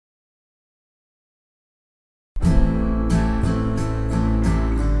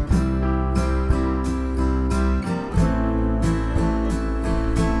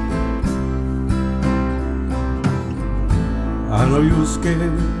little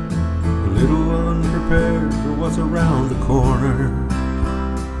scared, a little unprepared for what's around the corner.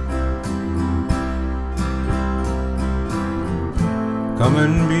 Come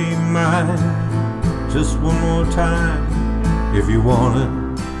and be mine just one more time if you want it.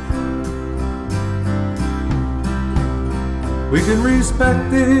 We can respect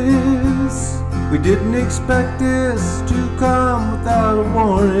this. We didn't expect this to come without a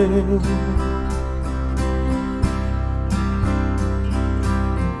warning.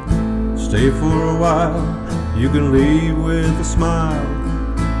 Stay for a while, you can leave with a smile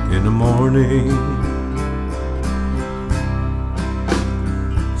in the morning.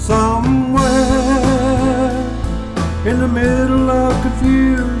 Somewhere in the middle of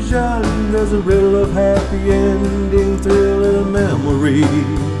confusion, there's a riddle of happy ending, thrill and a memory.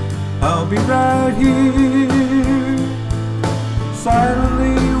 I'll be right here,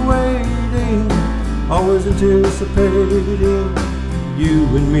 silently waiting, always anticipating you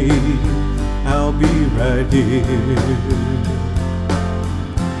and me. I'll be right here,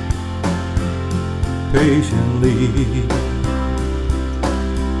 patiently.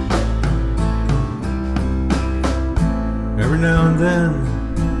 Every now and then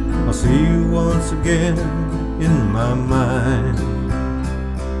I'll see you once again in my mind.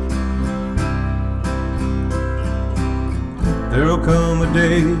 There'll come a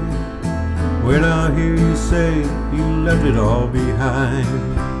day when I'll hear you say you left it all behind.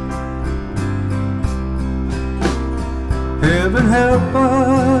 Heaven help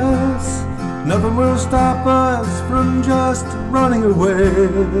us, nothing will stop us from just running away.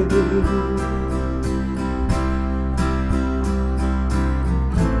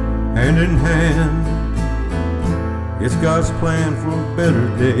 Hand in hand, it's God's plan for better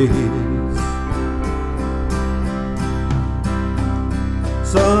days.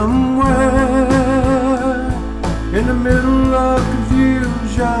 Somewhere in the middle of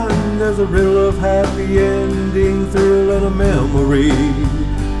confusion, there's a riddle of happy ending, thrill and a memory.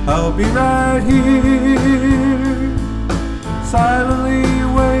 I'll be right here, silently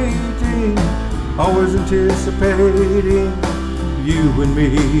waiting, always anticipating you and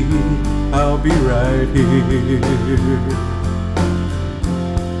me. I'll be right here,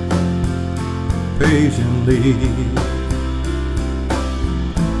 patiently.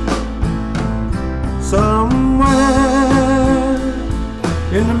 Somewhere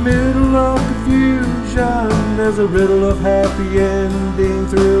in the middle of confusion, there's a riddle of happy ending,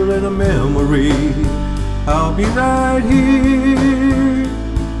 thrill and a memory. I'll be right here,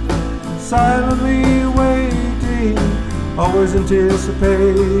 silently waiting, always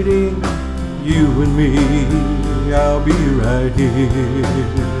anticipating you and me. I'll be right here,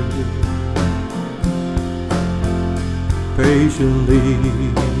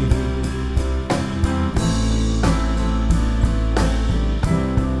 patiently.